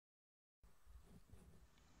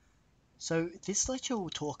So this lecture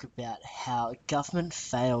will talk about how government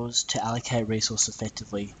fails to allocate resource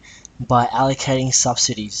effectively by allocating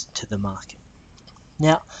subsidies to the market.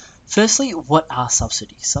 Now, firstly, what are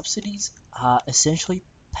subsidies? Subsidies are essentially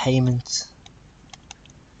payments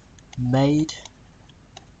made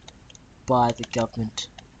by the government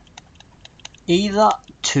either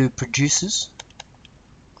to producers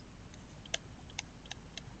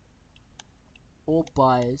or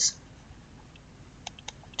buyers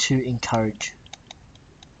to encourage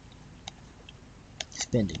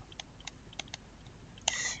spending.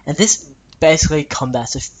 And this basically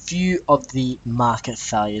combats a few of the market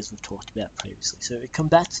failures we've talked about previously. So it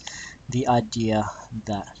combats the idea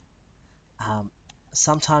that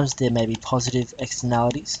sometimes there may be positive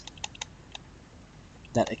externalities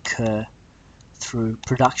that occur through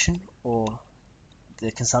production or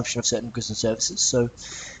the consumption of certain goods and services. So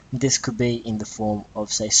this could be in the form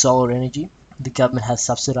of, say, solar energy. The government has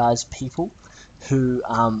subsidized people who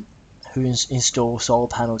install solar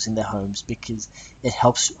panels in their homes because it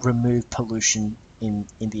helps remove pollution in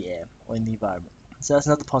the air or in the environment. So that's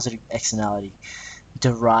another positive externality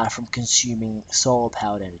derived from consuming solar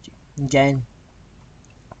powered energy. Again,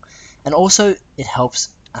 and also it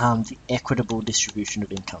helps the equitable distribution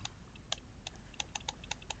of income.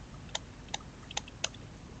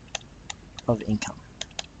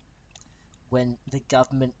 When the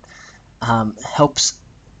government helps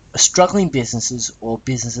struggling businesses or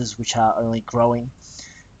businesses which are only growing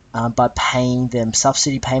by paying them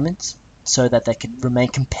subsidy payments so that they can remain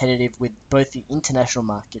competitive with both the international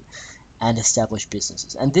market and established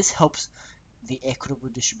businesses. And this helps the equitable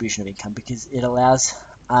distribution of income because it allows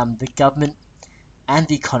the government and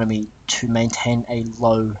the economy to maintain a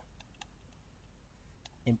low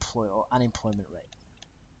unemployment rate.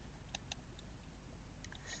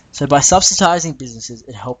 So by subsidizing businesses,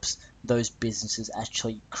 it helps those businesses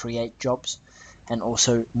actually create jobs and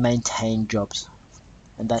also maintain jobs.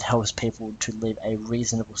 And that helps people to live a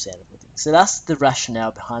reasonable standard of living. So that's the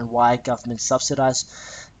rationale behind why governments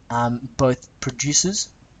subsidize both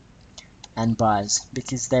producers and buyers,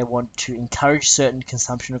 because they want to encourage certain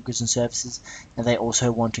consumption of goods and services, and they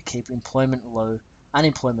also want to keep unemployment low,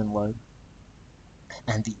 and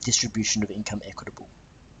the distribution of income equitable.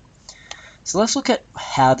 So let's look at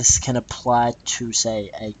how this can apply to, say,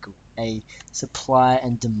 a supply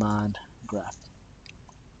and demand graph.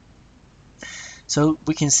 So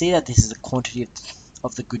we can see that this is the quantity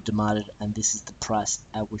of the good demanded, and this is the price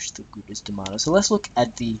at which the good is demanded. So let's look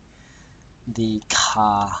at the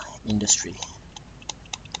car industry.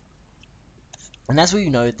 And as we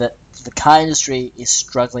know, that the car industry is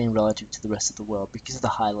struggling relative to the rest of the world because of the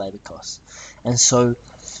high labor costs. And so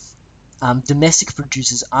domestic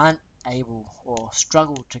producers aren't able or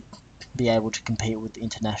struggle to be able to compete with the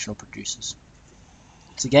international producers.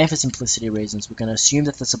 So again, for simplicity reasons, we're going to assume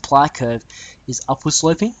that the supply curve is upward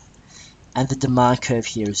sloping and the demand curve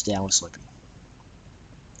here is downward sloping.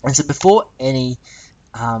 And so before any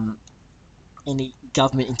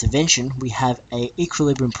government intervention, we have an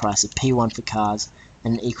equilibrium price of P1 for cars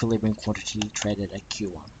and an equilibrium quantity traded at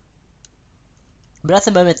Q1. But at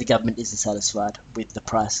the moment, the government isn't satisfied with the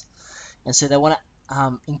price, and so they want to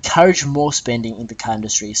encourage more spending in the car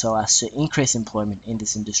industry so as to increase employment in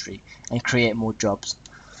this industry and create more jobs.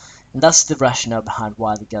 And that's the rationale behind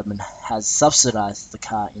why the government has subsidized the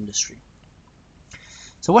car industry.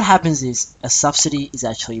 So what happens is a subsidy is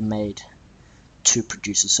actually made to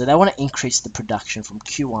producers. So they want to increase the production from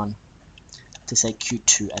Q1 to, say,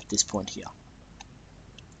 Q2 at this point here.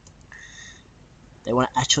 They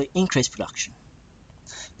want to actually increase production.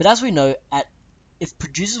 But as we know, if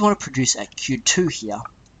producers want to produce at Q2 here,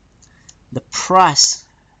 the price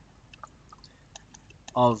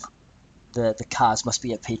of the cars must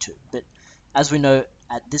be at P2. But as we know,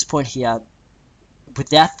 at this point here,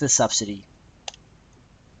 without the subsidy,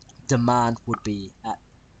 demand would be at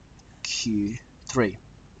Q3.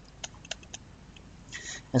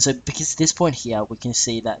 And so because at this point here, we can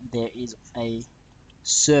see that there is a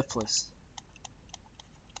surplus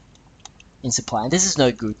in supply. And this is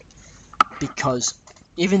no good, because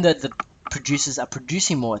even though the producers are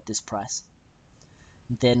producing more at this price,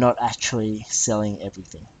 they're not actually selling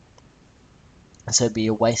everything. And so it'd be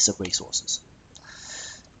a waste of resources.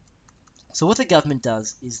 So what the government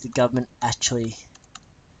does is the government actually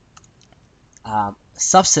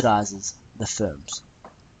subsidizes the firms.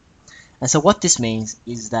 And so what this means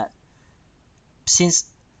is that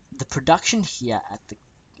since the production here at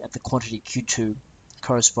the quantity Q2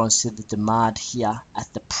 corresponds to the demand here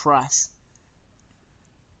at the price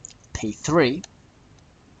P3,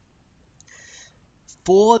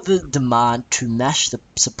 for the demand to match the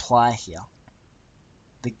supply here,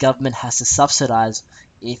 the government has to subsidize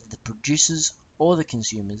either the producers or the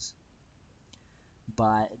consumers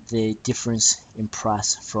by the difference in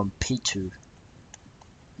price from P2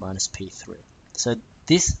 minus P3. So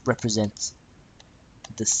this represents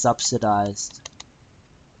the subsidized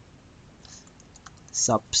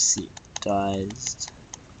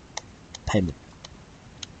payment.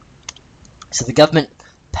 So the government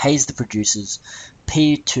pays the producers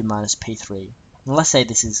P2 minus P3. And let's say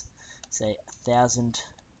this is, say, $1,000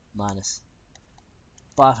 minus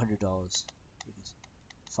 $500 equals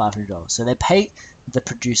 $500. So they pay the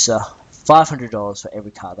producer $500 for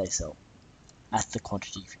every car they sell at the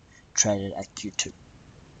quantity traded at Q2.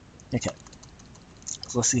 Okay,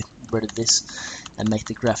 so let's get rid of this and make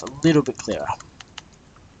the graph a little bit clearer.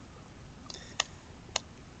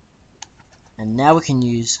 And now we can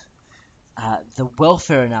use the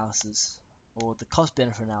welfare analysis or the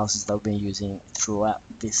cost-benefit analysis that we've been using throughout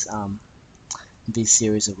this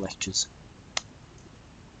series of lectures.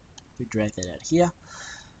 We drag that out here.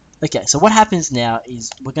 Okay, so what happens now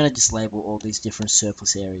is we're going to just label all these different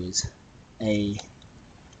surplus areas: A,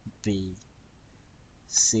 B,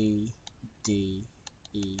 C, D,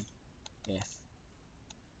 E, F,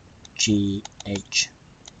 G, H,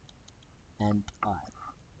 and I.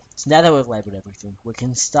 So now that we've labeled everything, we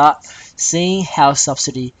can start seeing how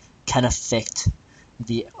subsidy can affect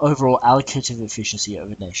the overall allocative efficiency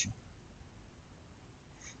of a nation.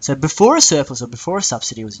 So before a surplus or before a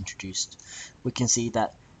subsidy was introduced, we can see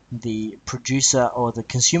that the producer or the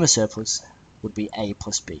consumer surplus would be A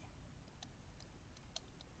plus B.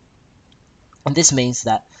 And this means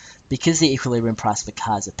that because the equilibrium price of a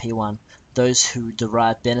car is at P1, those who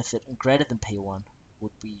derive benefit greater than P1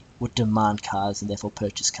 would demand cars and therefore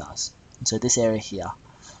purchase cars. And so this area here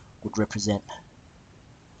would represent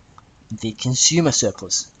the consumer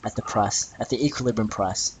surplus at the equilibrium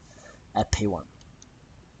price at P1.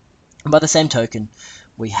 And by the same token,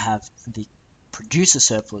 we have the producer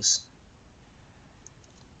surplus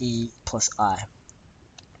E plus I.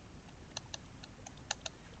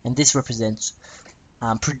 And this represents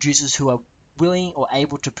producers who are willing or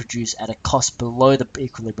able to produce at a cost below the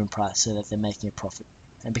equilibrium price so that they're making a profit.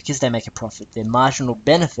 And because they make a profit, their marginal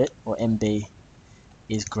benefit, or MB,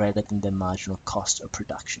 is greater than their marginal cost of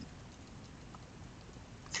production.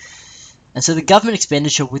 And so the government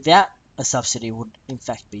expenditure without a subsidy would in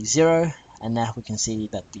fact be zero, and now we can see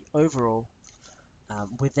that the overall,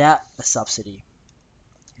 without a subsidy,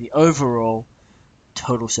 the overall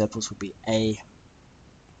total surplus would be A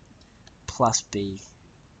plus B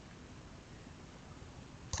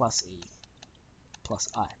plus E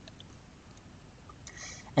plus I.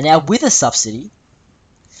 And now with a subsidy,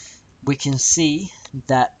 we can see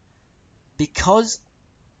that because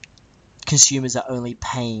consumers are only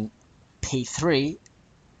paying P3,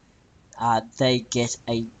 they get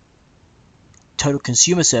a total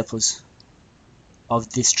consumer surplus of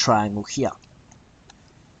this triangle here.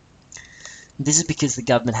 This is because the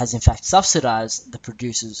government has in fact subsidized the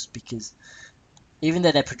producers, because even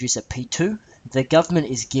though they produce at P2, the government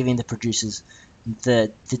is giving the producers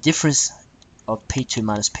the difference of P2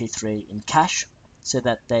 minus P3 in cash, so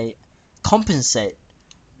that they compensate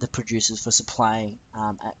the producers for supplying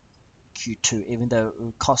at Q2, even though it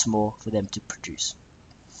would cost more for them to produce.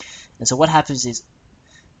 And so what happens is,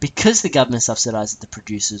 because the government subsidizes the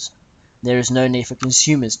producers, there is no need for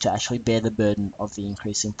consumers to actually bear the burden of the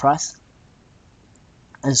increase in price.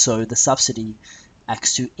 And so the subsidy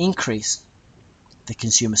acts to increase the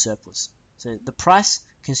consumer surplus. So the price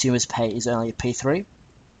consumers pay is only a P3,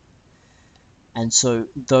 and so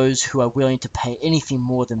those who are willing to pay anything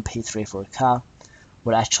more than P3 for a car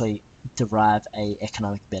would actually derive a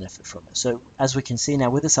economic benefit from it. So as we can see now,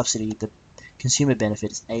 with a subsidy, the consumer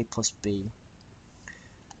benefit is A plus B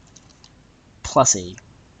plus E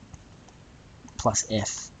plus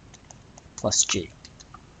F plus G.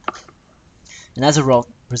 And as a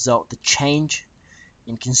result, the change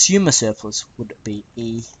in consumer surplus would be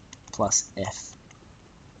E plus F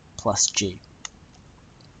plus G.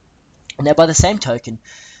 Now by the same token,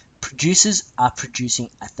 producers are producing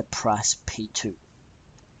at the price P2.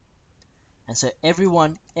 And so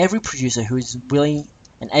every producer who is willing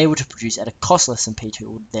and able to produce at a cost less than P2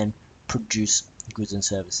 would then produce goods and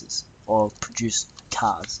services, or produce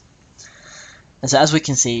cars. And so as we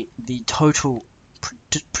can see, the total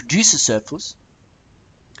producer surplus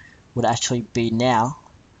would actually be now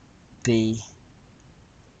B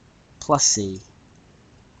plus C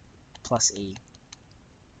plus E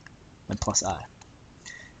and plus I.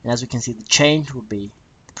 And as we can see, the change will be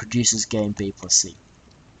the producers gain B plus C.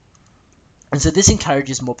 And so this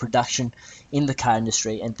encourages more production in the car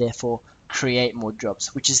industry and therefore create more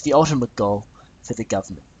jobs, which is the ultimate goal for the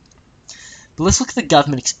government. But let's look at the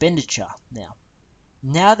government expenditure now.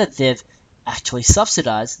 Now that they've actually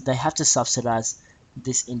subsidized, they have to subsidize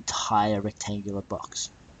this entire rectangular box,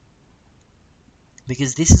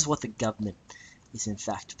 because this is what the government is in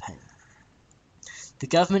fact paying. The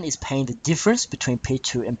government is paying the difference between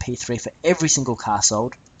P2 and P3 for every single car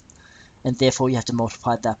sold, and therefore you have to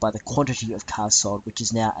multiply that by the quantity of cars sold, which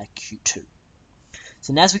is now at Q2.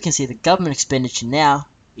 So now, as we can see, the government expenditure now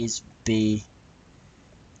is B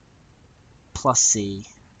plus C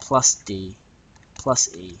plus D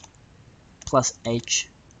plus E plus H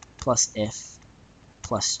plus F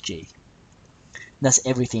plus G. And that's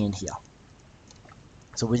everything in here.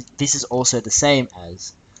 So this is also the same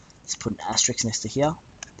as, let's put an asterisk next to here,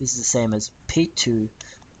 this is the same as P2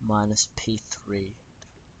 minus P3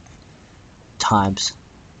 times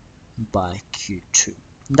by Q2.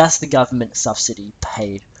 And that's the government subsidy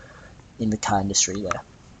paid in the car industry there.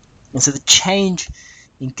 And so the change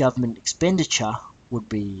in government expenditure would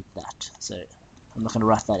be that. So I'm not going to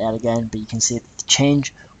write that out again, but you can see that the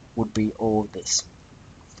change would be all this.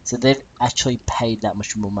 So they've actually paid that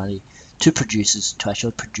much more money to producers to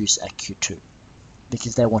actually produce at Q2,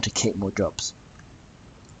 because they want to keep more jobs.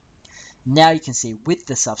 Now you can see with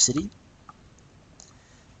the subsidy,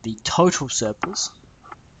 the total surplus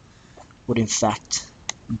would in fact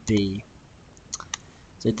be,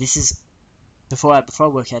 so this is, before I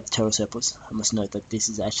work out the total surplus, I must note that this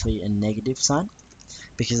is actually a negative sign,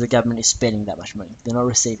 because the government is spending that much money. They're not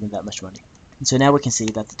receiving that much money. And so now we can see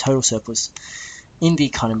that the total surplus in the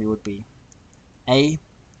economy would be A,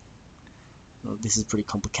 well, this is pretty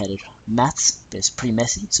complicated maths, but it's pretty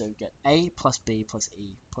messy. So we get A plus B plus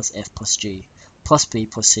E plus F plus G plus B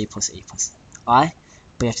plus C plus E plus I,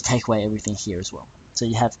 but you have to take away everything here as well. So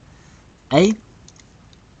you have A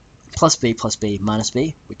plus B minus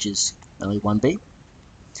B, which is only 1B,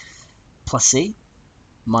 plus C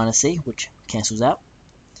minus C, which cancels out,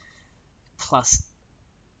 plus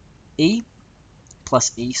E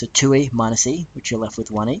plus E, so 2E minus E, which you're left with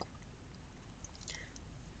 1E.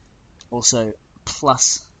 Also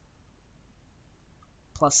plus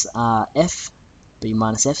F, B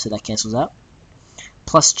minus F, so that cancels out,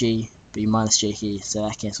 plus G, B minus G here, so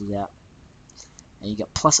that cancels out, and you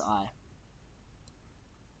get plus I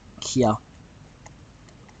here,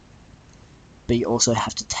 but you also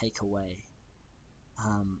have to take away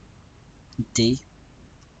D,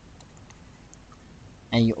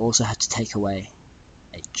 and you also have to take away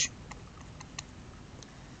H.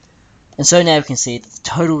 And so now we can see that the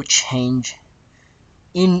total change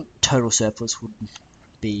in total surplus would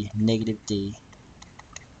be negative D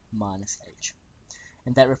minus H.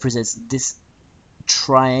 And that represents this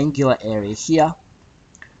triangular area here,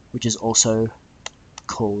 which is also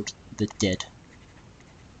called the dead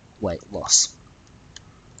weight loss.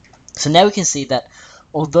 So now we can see that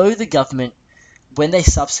although the government, when they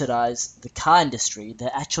subsidize the car industry,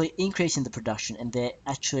 they're actually increasing the production, and they're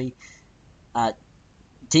actually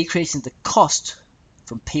decreasing the cost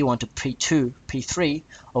from P1 to P2, P3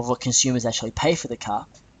 of what consumers actually pay for the car,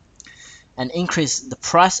 and increase the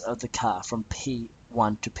price of the car from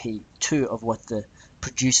P1 to P2 of what the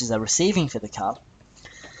producers are receiving for the car.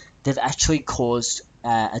 They've actually caused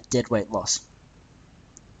a deadweight loss.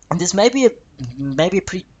 And this may be a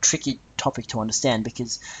pretty tricky topic to understand,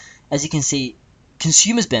 because as you can see,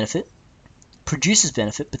 consumers benefit, producers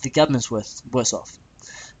benefit, but the government's worse off.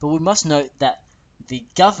 But we must note that the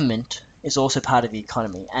government is also part of the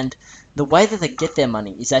economy, and the way that they get their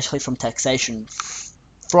money is actually from taxation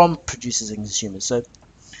from producers and consumers. So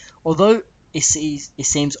although it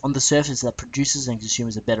seems on the surface that producers and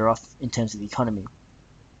consumers are better off in terms of the economy,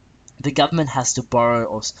 the government has to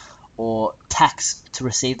borrow or tax to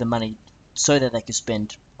receive the money so that they can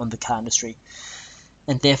spend on the car industry,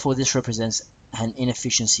 and therefore this represents an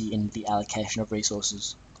inefficiency in the allocation of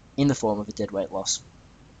resources in the form of a deadweight loss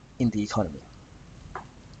in the economy.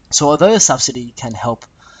 So although a subsidy can help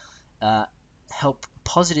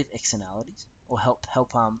positive externalities, or help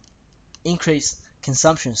increase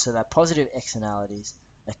consumption so that positive externalities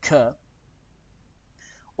occur,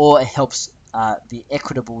 or it helps the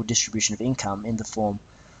equitable distribution of income in the form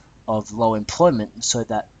of low employment, so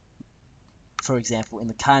that, for example, in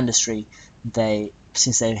the car industry,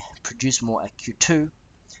 since they produce more at Q2,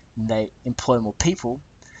 they employ more people.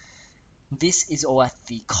 This is all at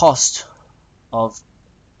the cost of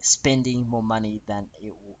spending more money than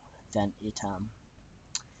it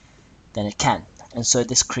can, and so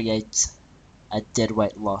this creates a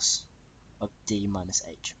deadweight loss of D minus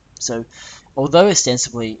H. So although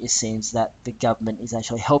ostensibly it seems that the government is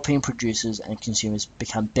actually helping producers and consumers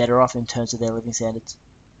become better off in terms of their living standards,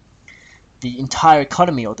 the entire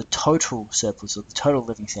economy, or the total surplus, or the total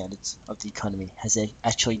living standards of the economy, has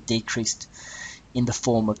actually decreased in the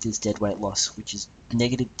form of this deadweight loss, which is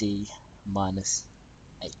negative D minus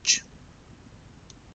H.